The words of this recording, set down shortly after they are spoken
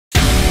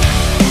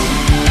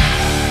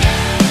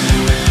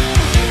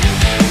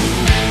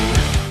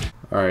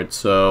Alright,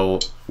 so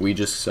we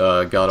just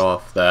got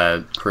off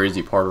that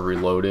crazy part of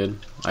Reloaded.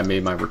 I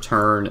made my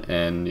return,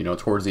 and,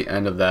 towards the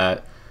end of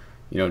that,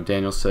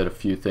 Daniel said a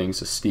few things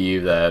to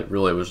Steve that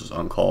really was just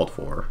uncalled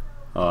for.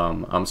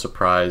 I'm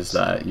surprised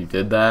that you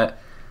did that.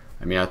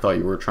 I mean, I thought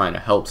you were trying to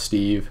help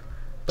Steve,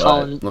 but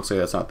Collin. it looks like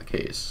that's not the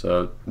case.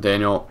 So,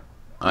 Daniel,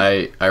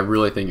 I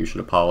really think you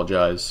should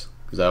apologize,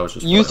 because that was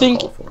just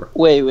uncalled for.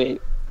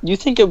 Wait. You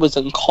think it was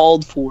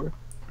uncalled for?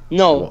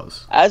 No, It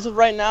was. As of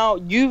right now,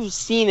 you've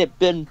seen it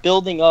been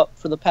building up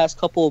for the past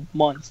couple of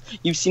months.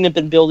 You've seen it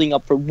been building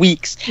up for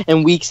weeks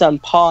and weeks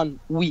upon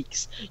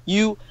weeks.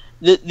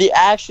 The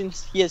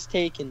actions he has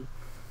taken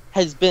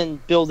has been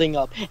building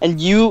up,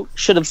 and you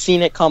should have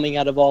seen it coming.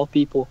 Out of all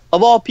people,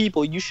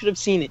 you should have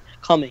seen it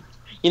coming.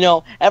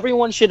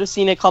 Everyone should have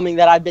seen it coming.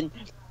 That I've been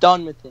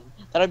done with him.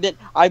 That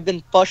I've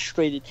been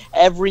frustrated.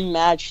 Every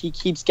match he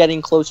keeps getting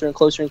closer and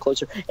closer and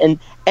closer. And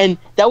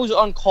that was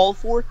uncalled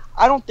for.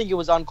 I don't think it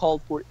was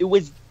uncalled for. It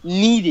was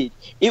needed.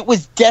 It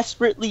was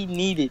desperately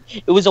needed.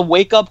 It was a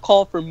wake-up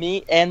call for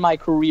me and my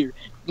career.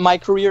 My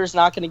career is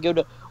not going to go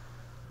to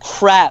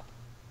crap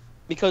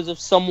because of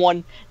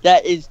someone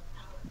that is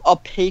a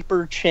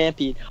paper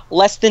champion.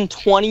 Less than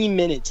 20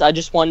 minutes. I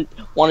just want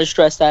to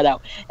stress that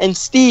out. And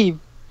Steve,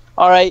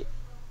 all right,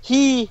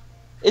 he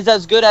is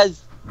as good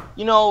as,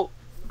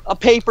 a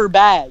paper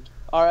bag,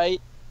 all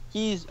right?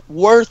 He's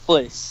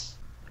worthless.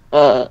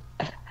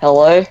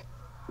 Hello?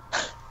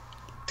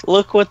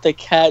 Look what the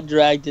cat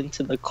dragged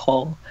into the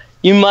call.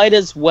 You might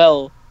as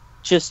well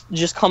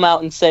just come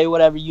out and say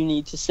whatever you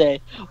need to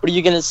say. What are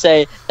you going to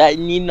say? That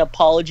you need an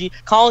apology?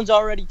 Colin's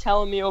already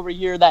telling me over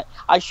here that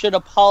I should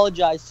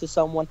apologize to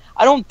someone.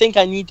 I don't think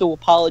I need to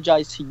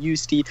apologize to you,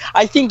 Steve.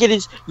 I think it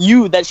is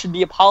you that should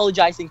be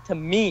apologizing to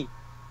me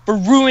for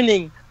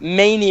ruining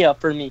Mania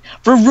for me,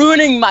 for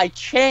ruining my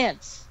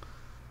chance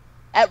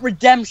at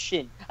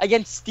redemption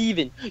against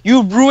Steven.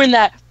 You ruined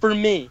that for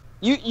me.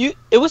 It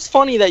was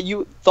funny that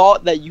you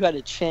thought that you had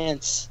a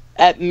chance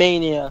at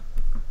Mania.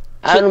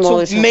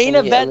 To main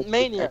event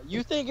Mania.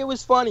 You think it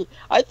was funny.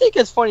 I think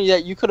it's funny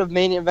that you could have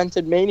main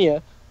evented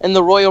Mania in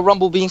the Royal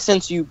Rumble, being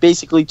since you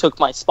basically took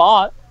my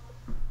spot.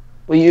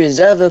 Well, you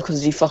deserve it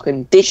because you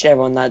fucking ditched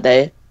everyone that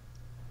day.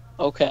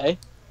 Okay.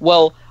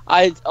 Well,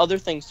 I had other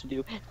things to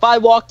do. If I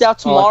walked out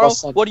tomorrow,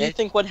 what do you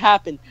think would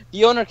happen?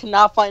 The owner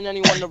cannot find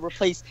anyone to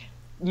replace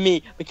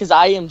me because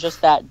I am just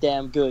that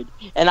damn good.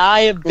 And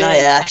I have been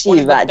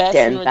actually that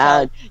damn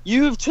bad.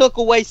 You've took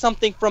away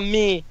something from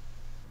me.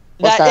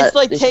 It's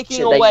like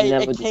taking away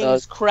a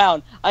king's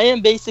crown. I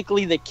am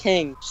basically the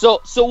king.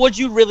 So would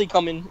you really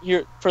come in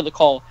here for the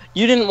call?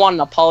 You didn't want an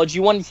apology.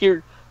 You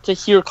wanted to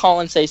hear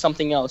Collin say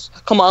something else.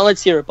 Come on,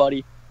 let's hear it,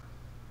 buddy.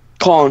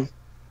 Collin,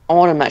 I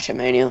want a match at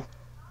Mania.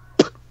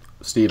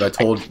 Steve, I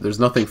told you, there's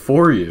nothing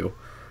for you.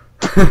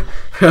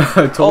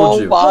 I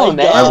told you.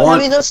 I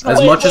want, as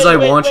much as I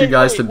want you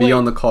guys to be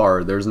on the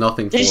card, there's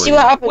nothing for you. Did you see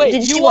what happened?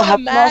 Did you see what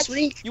happened last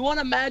week? You want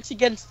a match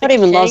against the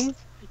king?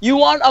 You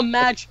want a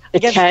match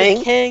against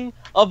the king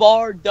of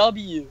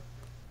RW?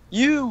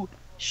 You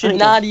should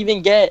not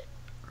even get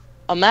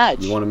a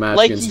match. You want a match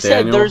like against he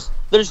Daniel? said,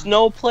 there's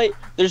no place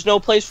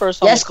for us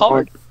on the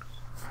card.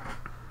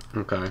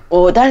 Okay.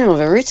 Well, Daniel,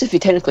 there is if you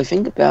technically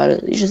think about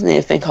it. You just need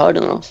to think hard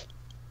enough.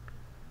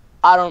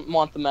 I don't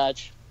want the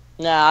match.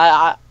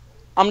 Nah,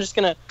 I'm just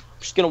gonna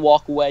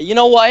walk away. You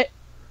know what?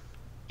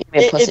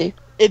 You pussy.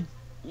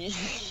 You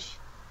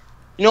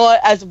know what?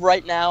 As of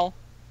right now,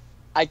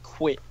 I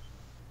quit.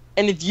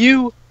 And if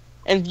you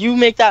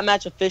make that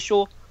match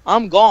official,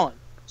 I'm gone.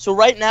 So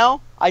right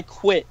now, I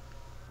quit.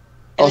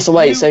 And so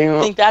wait, so you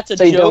think that's a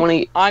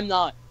joke? I'm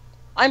not.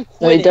 I'm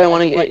quitting. So you don't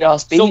want to get your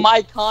ass beat? So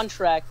my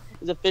contract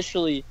is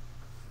officially,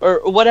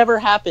 or whatever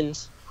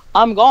happens,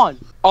 I'm gone.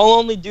 I'll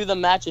only do the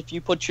match if you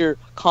put your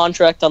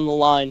contract on the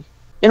line.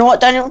 You know what,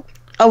 Daniel?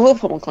 I will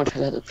put my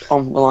contract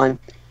on the line.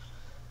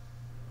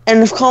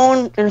 And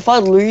if I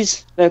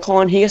lose,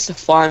 Collin, he has to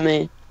fire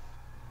me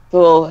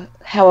for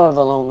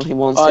however long he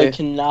wants to. I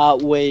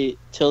cannot wait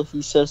till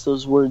he says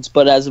those words.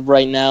 But as of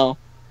right now,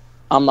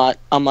 I'm not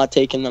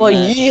taking the match. Well,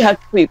 you have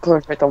to put your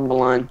contract on the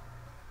line.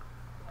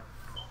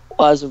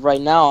 Well, as of right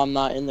now, I'm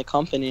not in the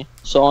company.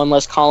 So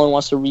unless Collin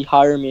wants to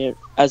rehire me,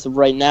 as of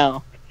right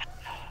now.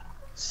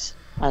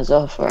 As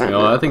of right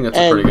now. I think that's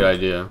a pretty good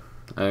idea.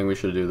 I think we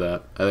should do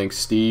that. I think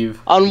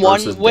Steve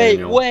versus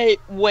Daniel.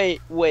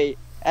 Wait.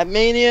 At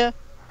Mania,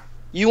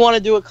 you want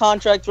to do a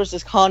contract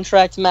versus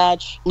contract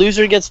match.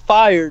 Loser gets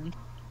fired.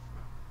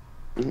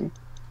 Mm-hmm.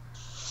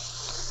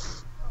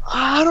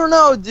 I don't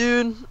know,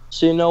 dude.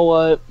 So you know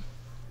what?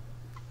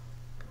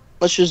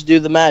 Let's just do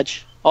the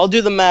match. I'll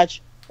do the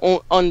match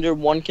under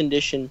one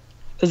condition.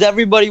 Because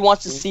everybody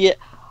wants to see it.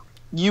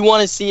 You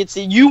want to see it.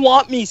 You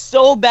want me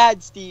so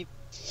bad, Steve.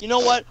 You know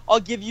what?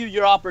 I'll give you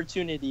your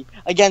opportunity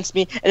against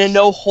me in a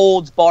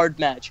no-holds-barred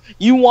match.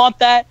 You want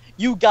that?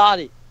 You got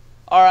it.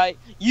 All right?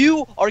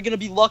 You are going to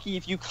be lucky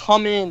if you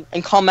come in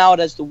and come out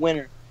as the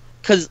winner.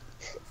 Because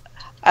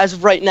as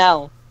of right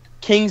now,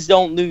 kings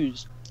don't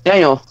lose.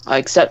 Daniel, I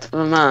accept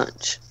the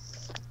match.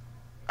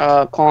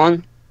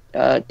 Collin,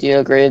 do you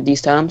agree with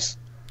these terms?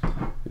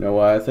 You know,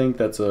 I think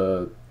this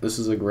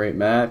is a great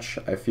match.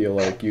 I feel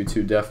like you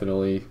two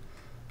definitely,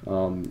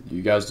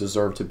 you guys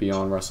deserve to be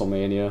on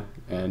WrestleMania,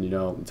 and you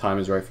know the time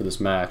is right for this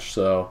match.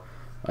 So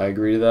I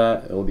agree to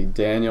that. It will be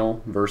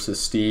Daniel versus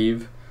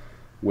Steve,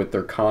 with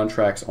their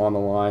contracts on the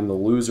line. The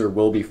loser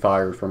will be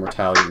fired from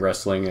Retaliate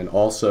Wrestling, and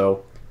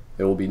also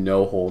it will be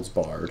no holds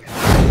barred.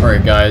 All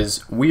right,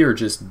 guys, we are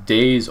just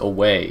days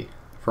away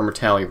from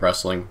Retaliate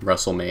Wrestling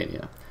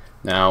WrestleMania.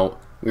 Now,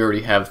 we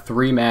already have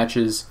 3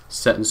 matches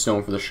set in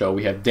stone for the show.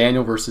 We have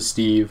Daniel versus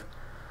Steve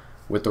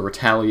with the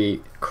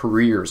Retaliate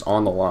careers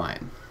on the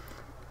line.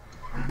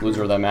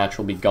 Loser of that match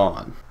will be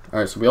gone.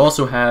 Alright, so we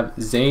also have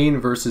Zayn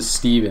versus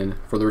Steven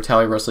for the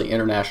Retaliate Wrestling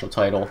International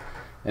title.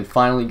 And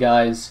finally,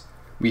 guys,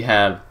 we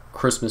have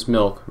Christmas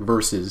Milk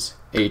versus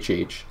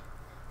HH.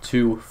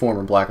 2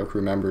 former Black Oak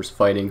crew members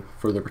fighting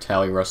for the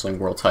Retaliate Wrestling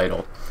World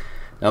title.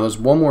 Now, there's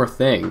one more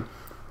thing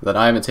that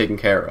I haven't taken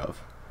care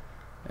of,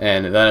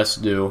 and that has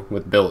to do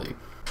with Billy.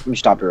 Let me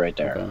stop you right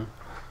there. Okay.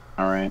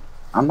 Alright?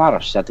 I'm not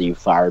upset that you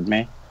fired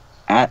me.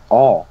 At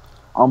all.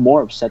 I'm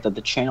more upset that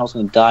the channel's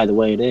going to die the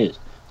way it is.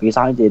 Because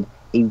I did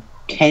a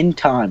 10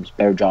 times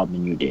better job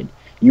than you did.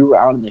 You were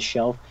out on the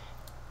shelf,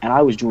 and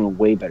I was doing a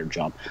way better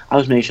job. I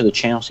was making sure the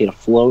channel stayed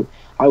afloat.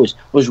 I was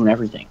doing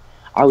everything.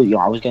 I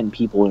was getting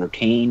people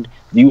entertained.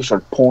 Views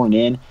started pouring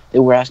in. They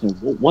were asking,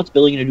 what's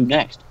Billy going to do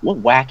next?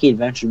 What wacky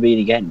adventure are we going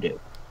to get into?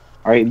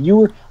 Alright, if you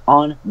were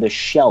on the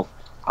shelf,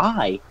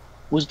 I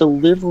was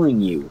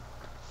delivering you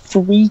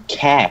free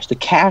cash, the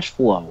cash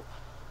flow.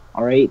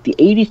 Alright, the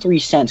 83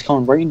 cents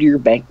coming right into your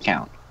bank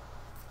account.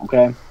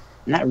 Okay?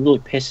 And that really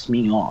pisses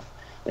me off.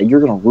 That you're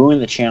going to ruin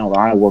the channel that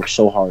I worked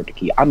so hard to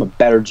keep. I'm a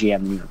better GM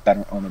than you, a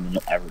better owner than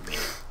you'll ever be.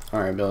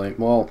 Alright, Billy.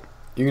 Well,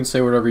 you can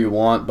say whatever you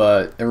want,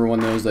 but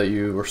everyone knows that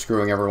you were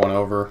screwing everyone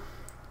over.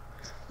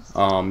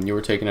 You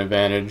were taking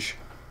advantage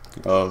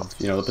of,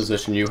 you know, the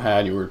position you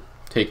had. You were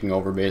taking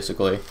over,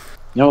 basically. You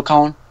know what,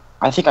 Colin?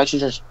 I think I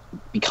should just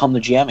become the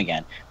GM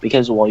again.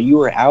 Because while you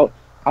were out,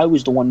 I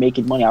was the one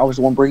making money. I was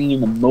the one bringing in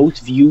the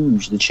most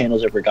views the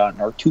channel's ever gotten.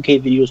 Our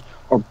 2K videos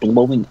are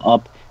blowing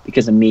up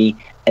because of me,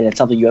 and it's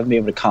something you haven't been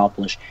able to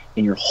accomplish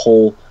in your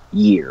whole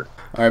year.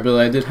 Alright,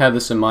 Billy, I did have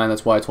this in mind.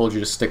 That's why I told you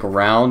to stick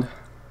around.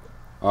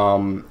 I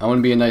want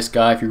to be a nice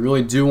guy. If you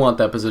really do want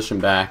that position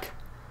back,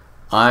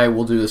 I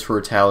will do this for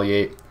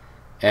Retaliate,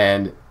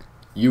 and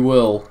you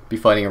will be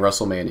fighting at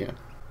WrestleMania.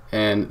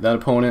 And that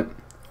opponent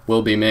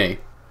will be me.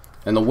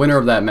 And the winner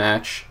of that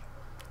match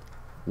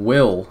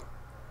will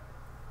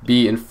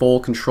be in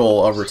full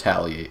control of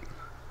Retaliate.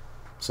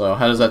 So,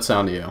 how does that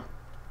sound to you?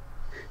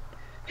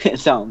 I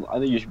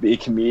think you should be a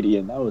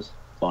comedian. That was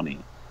funny.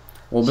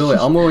 Well, Billy,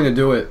 I'm willing to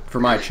do it for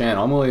my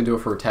channel. I'm willing to do it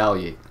for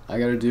Retaliate. I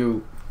gotta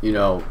do, you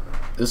know,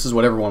 this is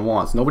what everyone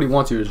wants. Nobody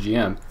wants you as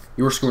GM.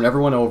 You were screwing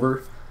everyone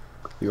over.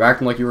 You were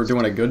acting like you were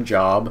doing a good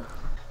job.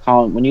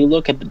 Colin, when you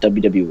look at the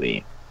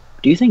WWE,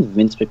 do you think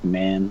Vince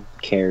McMahon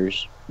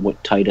cares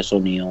what Titus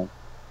O'Neil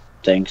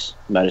thinks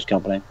about his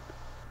company?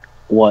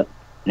 What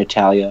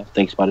Natalia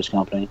thinks about his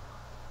company?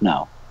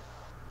 No.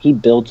 He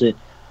builds it,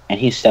 and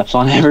he steps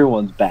on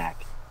everyone's back.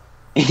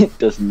 It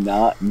does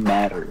not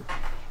matter.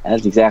 And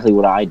that's exactly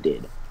what I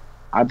did.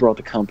 I brought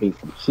the company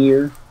from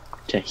here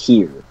to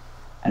here.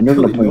 And they're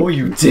going to bring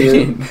you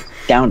didn't.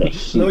 Down to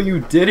here. No,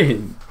 you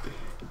didn't.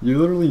 You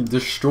literally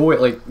destroyed,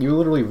 like, you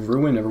literally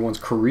ruined everyone's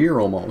career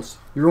almost.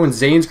 You ruined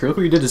Zayn's career. Look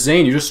what you did to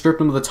Zayn. You just stripped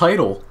him of the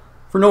title.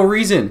 For no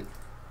reason.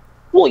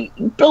 Well,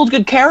 you build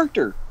good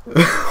character.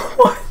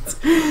 What?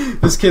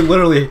 This kid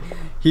literally,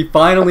 he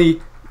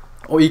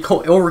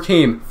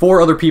overcame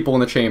 4 other people in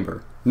the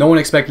chamber. No one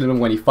expected him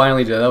when he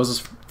finally did. That was his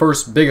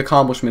first big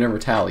accomplishment in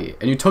Retaliate.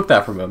 And you took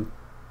that from him.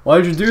 Why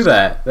did you do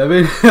that? That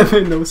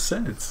made no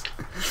sense.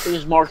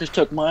 Because Marcus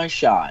took my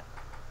shot.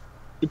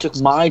 He took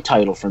my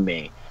title from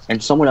me.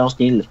 And someone else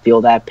needed to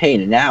feel that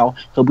pain. And now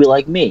he'll be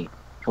like me.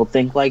 He'll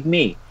think like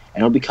me.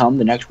 And he'll become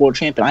the next world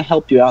champion. I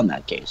helped you out in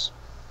that case.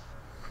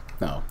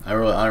 No, I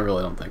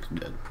really don't think you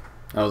did.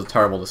 That was a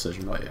terrible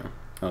decision by you.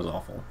 That was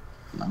awful.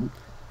 No.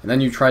 And then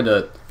you tried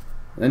to...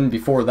 Then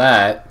before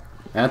that,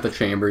 at the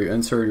chamber, you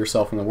inserted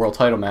yourself in the world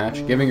title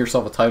match, giving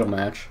yourself a title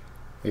match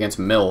against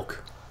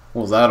Milk.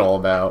 What was that all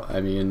about?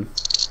 I mean...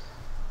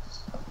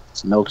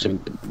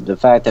 The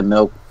fact that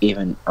Milk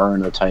even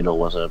earned the title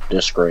was a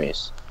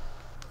disgrace.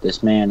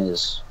 This man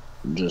is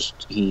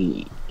just...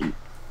 He's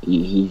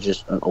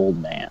just an old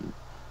man.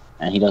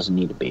 And he doesn't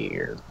need to be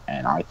here.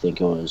 And I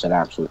think it was an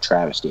absolute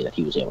travesty that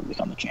he was able to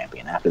become the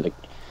champion after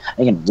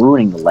again,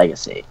 ruining the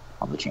legacy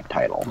of the champ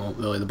title. Well,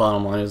 really, the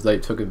bottom line is they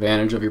took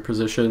advantage of your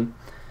position.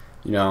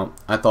 You know,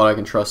 I thought I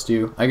can trust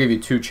you. I gave you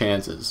 2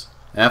 chances.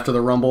 After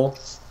the Rumble,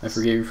 I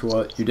forgave you for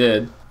what you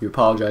did. You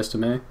apologized to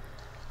me.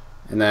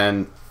 And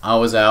then I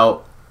was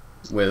out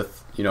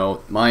with, you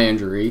know, my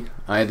injury.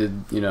 I had to,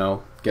 you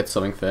know, get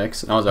something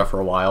fixed. And I was out for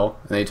a while.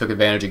 And they took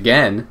advantage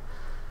again.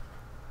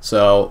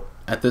 So,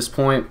 at this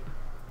point...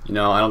 You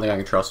know, I don't think I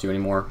can trust you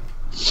anymore.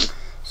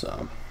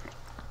 So.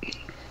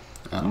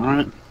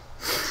 Alright.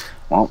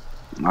 Well,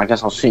 I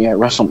guess I'll see you at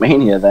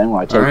WrestleMania then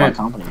when I take my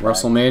company back.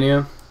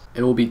 WrestleMania.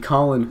 It will be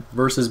Collin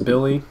versus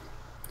Billy.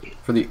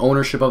 for the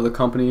ownership of the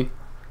company.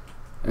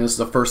 And this is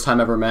the first time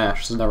ever match.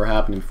 This has never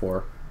happened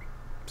before.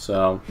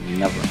 So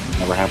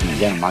Never happened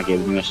again. I'm not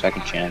giving you a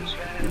second chance.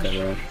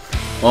 okay,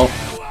 well,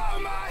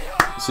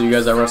 see you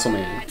guys at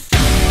WrestleMania.